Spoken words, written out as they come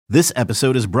This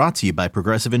episode is brought to you by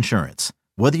Progressive Insurance.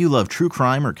 Whether you love true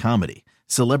crime or comedy,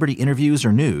 celebrity interviews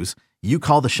or news, you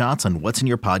call the shots on what's in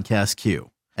your podcast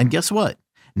queue. And guess what?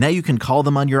 Now you can call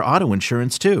them on your auto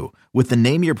insurance too with the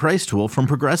Name Your Price tool from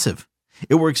Progressive.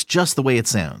 It works just the way it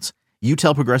sounds. You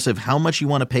tell Progressive how much you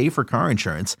want to pay for car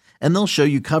insurance, and they'll show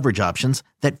you coverage options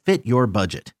that fit your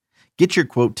budget. Get your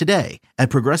quote today at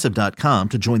Progressive.com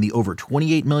to join the over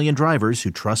 28 million drivers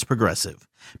who trust Progressive.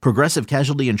 Progressive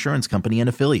Casualty Insurance Company and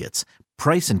Affiliates.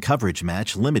 Price and coverage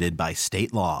match limited by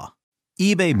state law.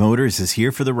 eBay Motors is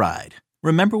here for the ride.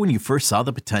 Remember when you first saw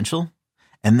the potential?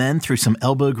 And then through some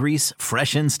elbow grease,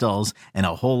 fresh installs, and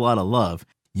a whole lot of love,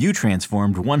 you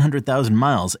transformed 100,000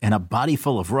 miles and a body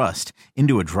full of rust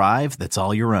into a drive that's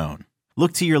all your own.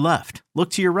 Look to your left.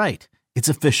 Look to your right. It's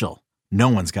official. No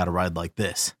one's got a ride like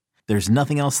this. There's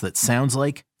nothing else that sounds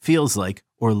like, feels like,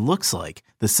 or looks like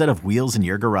the set of wheels in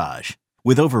your garage.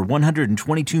 With over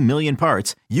 122 million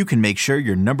parts, you can make sure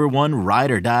your number one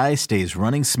ride or die stays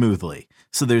running smoothly.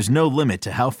 So there's no limit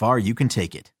to how far you can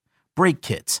take it. Brake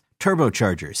kits,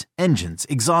 turbochargers, engines,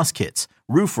 exhaust kits,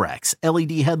 roof racks,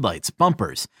 LED headlights,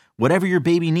 bumpers, whatever your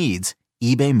baby needs,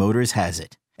 eBay Motors has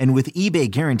it. And with eBay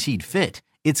Guaranteed Fit,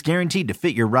 it's guaranteed to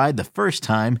fit your ride the first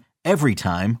time, every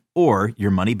time, or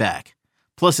your money back.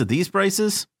 Plus, at these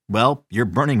prices, well, you're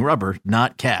burning rubber,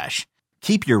 not cash.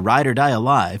 Keep your ride or die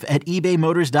alive at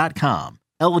ebaymotors.com.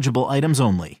 Eligible items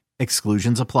only.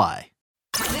 Exclusions apply.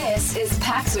 This is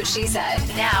Pax What She Said.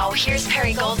 Now, here's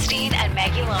Perry Goldstein and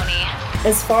Maggie Loney.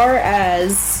 As far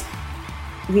as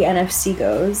the NFC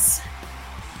goes,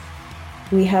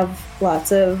 we have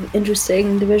lots of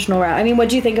interesting divisional round. I mean, what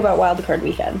do you think about Wild Card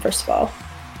Weekend, first of all?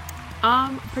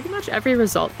 Pretty much every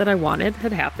result that I wanted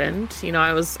had happened. You know,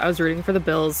 I was rooting for the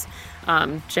Bills.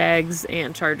 Jags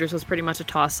and Chargers was pretty much a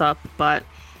toss-up, but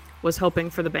was hoping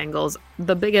for the Bengals.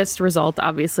 The biggest result,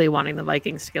 obviously, wanting the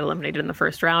Vikings to get eliminated in the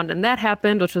first round, and that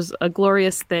happened, which was a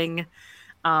glorious thing.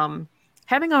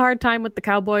 Having a hard time with the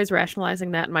Cowboys,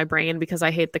 rationalizing that in my brain because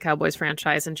I hate the Cowboys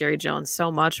franchise and Jerry Jones so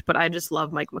much, but I just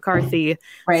love Mike McCarthy.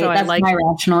 Right, so that's my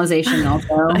rationalization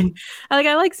also.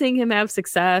 I like seeing him have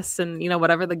success, and, you know,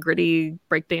 whatever the gritty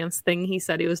breakdance thing he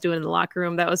said he was doing in the locker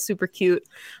room, that was super cute.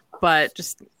 But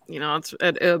just, you know,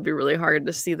 it would be really hard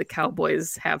to see the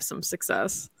Cowboys have some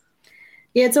success.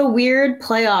 Yeah, it's a weird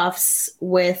playoffs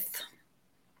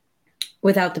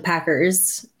without the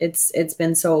Packers. It's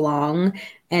been so long,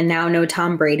 and now no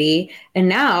Tom Brady, and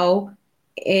now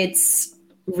it's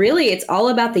all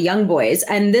about the young boys.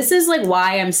 And this is like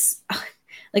why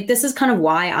this is kind of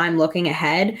why I'm looking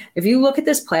ahead. If you look at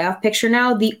this playoff picture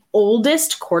now, the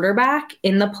oldest quarterback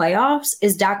in the playoffs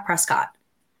is Dak Prescott,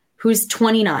 who's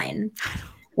 29.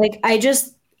 Like, I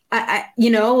you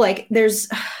know, like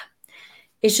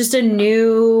it's just a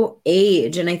new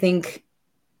age. And I think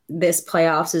this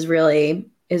playoffs is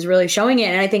really showing it.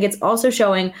 And I think it's also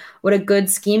showing what a good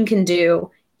scheme can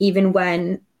do even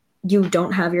when you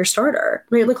don't have your starter.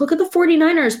 Right? Like, look at the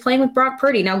 49ers playing with Brock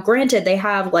Purdy. Now, granted, they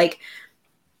have like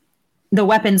the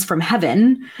weapons from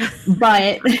heaven,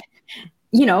 but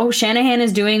you know, Shanahan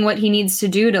is doing what he needs to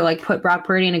do to like put Brock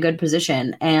Purdy in a good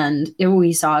position. And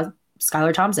we saw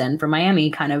Skylar Thompson from Miami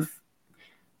kind of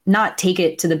not take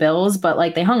it to the Bills, but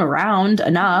like they hung around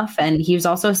enough, and he was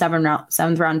also a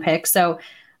seventh round pick. So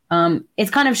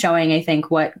it's kind of showing, I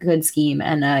think, what good scheme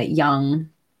and a young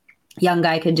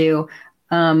guy could do.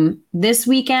 This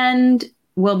weekend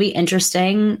will be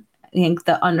interesting. I think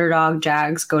the underdog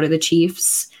Jags go to the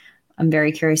Chiefs. I'm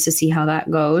very curious to see how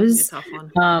that goes.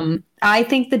 I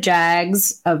think the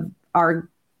Jags are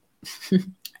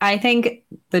I think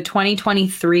the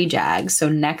 2023 Jags, so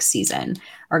next season,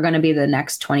 are going to be the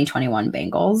next 2021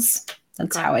 Bengals.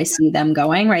 That's how I see them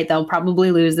going, right? They'll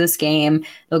probably lose this game.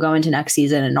 They'll go into next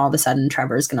season, and all of a sudden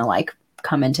Trevor's going to like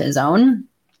come into his own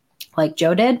like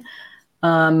Joe did.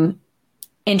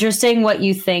 Interesting what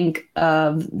you think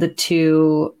of the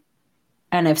two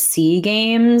NFC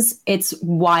games. It's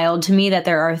wild to me that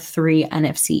there are 3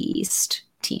 NFC East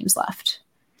teams left.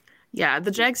 Yeah,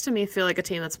 the Jags to me feel like a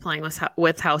team that's playing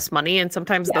with house money, and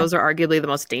sometimes those are arguably the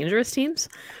most dangerous teams.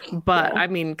 But I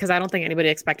mean, because I don't think anybody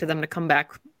expected them to come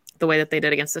back the way that they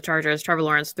did against the Chargers. Trevor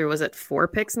Lawrence threw, was it 4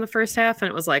 picks in the first half? And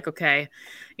it was like, okay,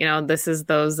 you know, this is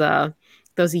those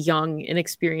young,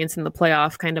 inexperienced in the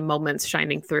playoff kind of moments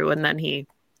shining through, and then he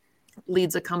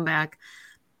leads a comeback.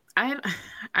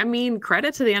 I mean,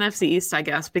 credit to the NFC East, I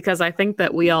guess, because I think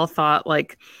that we all thought,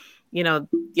 like, you know,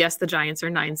 yes, the Giants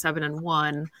are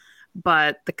 9-7-1.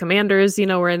 But the Commanders, you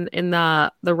know, were in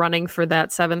the running for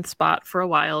that 7th spot for a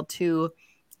while too.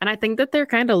 And I think that they're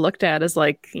kind of looked at as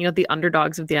like, the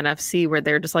underdogs of the NFC, where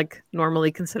they're just like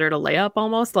normally considered a layup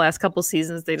almost. The last couple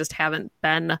seasons, they just haven't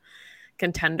been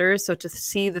contenders. So to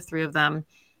see the three of them,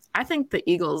 I think the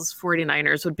Eagles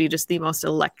 49ers would be just the most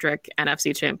electric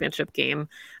NFC championship game.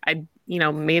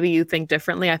 Maybe you think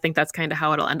differently. I think that's kind of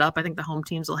how it'll end up. I think the home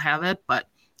teams will have it, but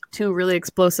two really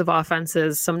explosive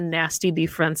offenses, some nasty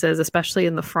defenses, especially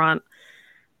in the front.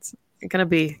 It's gonna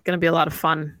be a lot of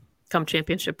fun come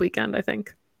championship weekend, I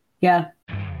think. Yeah.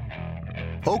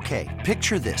 Okay,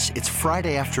 picture this. It's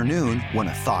Friday afternoon when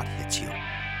a thought hits you.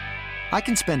 I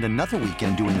can spend another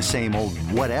weekend doing the same old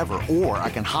whatever, or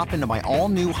I can hop into my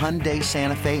all-new Hyundai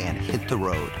Santa Fe and hit the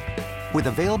road. With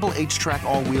available H-Track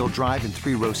all-wheel drive and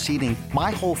 3-row seating,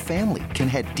 my whole family can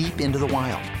head deep into the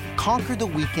wild. Conquer the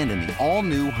weekend in the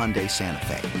all-new Hyundai Santa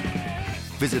Fe.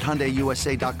 Visit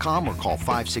HyundaiUSA.com or call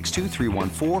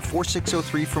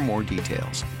 562-314-4603 for more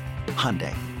details.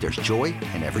 Hyundai, there's joy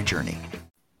in every journey.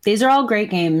 These are all great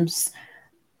games.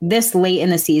 This late in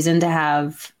the season to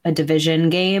have a division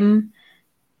game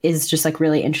is just like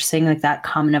really interesting, like that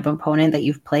common of opponent that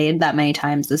you've played that many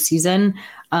times this season.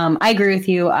 I agree with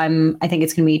you. I think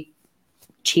it's going to be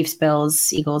Chiefs,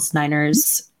 Bills, Eagles,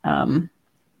 Niners.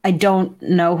 I don't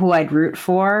know who I'd root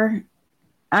for.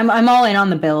 I'm all in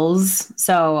on the Bills.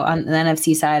 So on the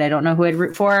NFC side, I don't know who I'd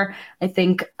root for. I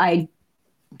think I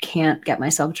can't get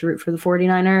myself to root for the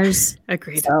 49ers.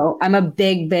 Agreed. So I'm a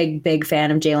big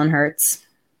fan of Jalen Hurts.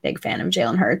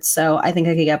 So I think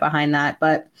I could get behind that.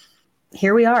 But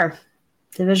here we are,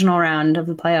 divisional round of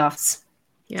the playoffs.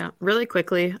 Yeah, really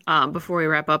quickly, before we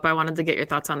wrap up, I wanted to get your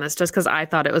thoughts on this just because I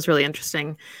thought it was really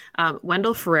interesting.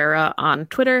 Wendell Ferreira on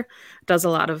Twitter does a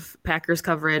lot of Packers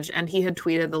coverage, and he had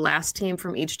tweeted the last team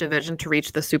from each division to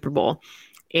reach the Super Bowl.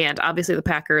 And obviously the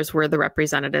Packers were the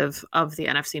representative of the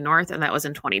NFC North, and that was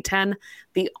in 2010.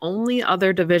 The only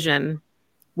other division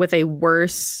with a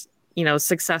worse,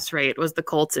 success rate was the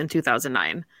Colts in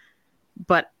 2009.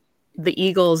 But the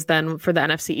Eagles then for the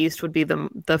NFC East would be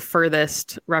the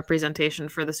furthest representation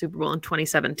for the Super Bowl in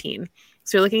 2017.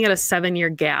 So you're looking at a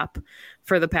 7-year gap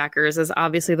for the Packers as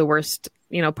obviously the worst,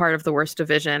 part of the worst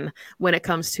division when it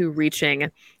comes to reaching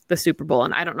the Super Bowl.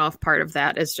 And I don't know if part of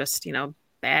that is just,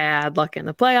 bad luck in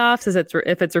the playoffs,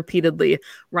 if it's repeatedly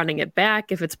running it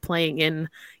back, if it's playing in,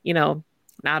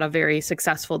 not a very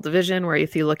successful division where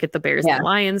if you look at the Bears and the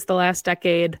Lions the last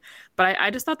decade. But I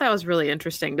just thought that was really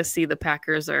interesting to see the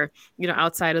Packers are,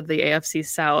 outside of the AFC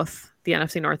South, the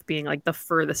NFC North being like the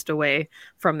furthest away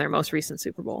from their most recent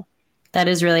Super Bowl. That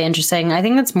is really interesting. I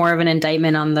think that's more of an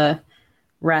indictment on the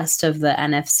rest of the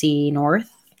NFC North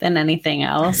than anything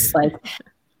else. Like,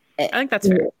 I think that's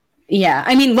fair. Yeah.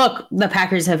 I mean, look, the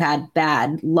Packers have had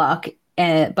bad luck,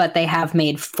 but they have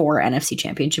made 4 NFC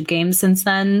championship games since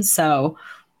then. So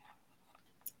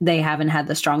they haven't had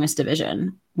the strongest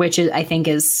division, which I think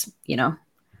is,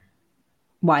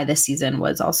 why this season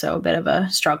was also a bit of a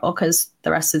struggle because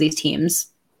the rest of these teams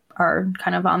are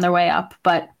kind of on their way up.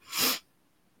 But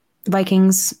the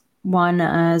Vikings won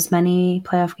as many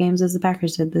playoff games as the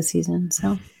Packers did this season.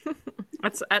 So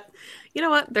you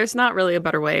know what? There's not really a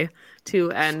better way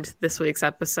to end this week's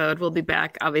episode. We'll be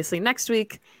back obviously next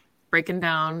week, breaking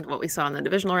down what we saw in the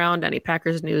divisional round, any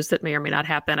Packers news that may or may not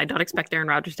happen. I don't expect Aaron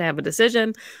Rodgers to have a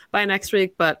decision by next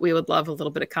week, but we would love a little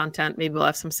bit of content. Maybe we'll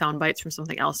have some sound bites from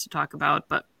something else to talk about,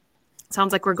 but it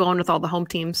sounds like we're going with all the home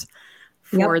teams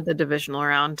for the divisional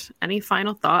round. Any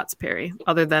final thoughts, Perry,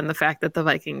 other than the fact that the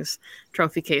Vikings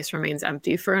trophy case remains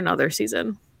empty for another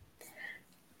season?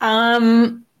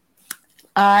 I'm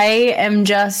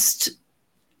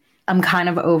kind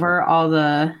of over all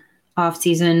the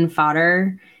off-season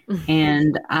fodder,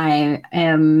 and I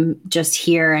am just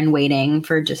here and waiting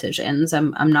for decisions.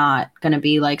 I'm not going to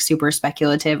be like super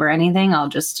speculative or anything. I'll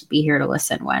just be here to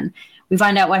listen when we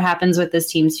find out what happens with this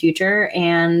team's future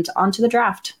and on to the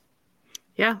draft.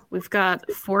 Yeah, we've got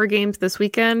 4 games this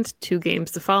weekend, 2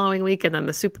 games the following week, and then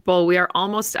the Super Bowl. We are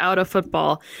almost out of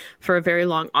football for a very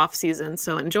long off season,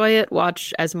 so enjoy it.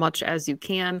 Watch as much as you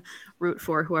can. Root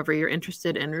for whoever you're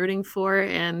interested in rooting for,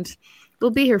 and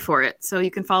we'll be here for it. So you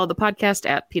can follow the podcast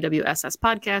at PWSS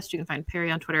Podcast. You can find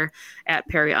Perry on Twitter at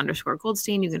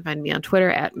Perry_Goldstein. You can find me on Twitter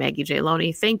at Maggie J.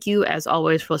 Loney. Thank you, as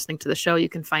always, for listening to the show. You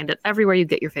can find it everywhere you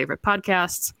get your favorite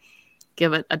podcasts.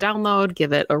 Give it a download,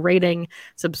 give it a rating,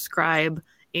 subscribe.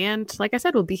 And like I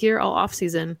said, we'll be here all off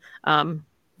season talking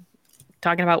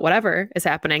about whatever is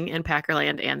happening in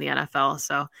Packerland and the NFL.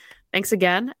 So thanks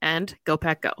again, and go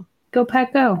Pack Go. Go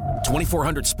Pack Go.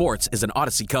 2400 Sports is an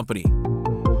Odyssey company.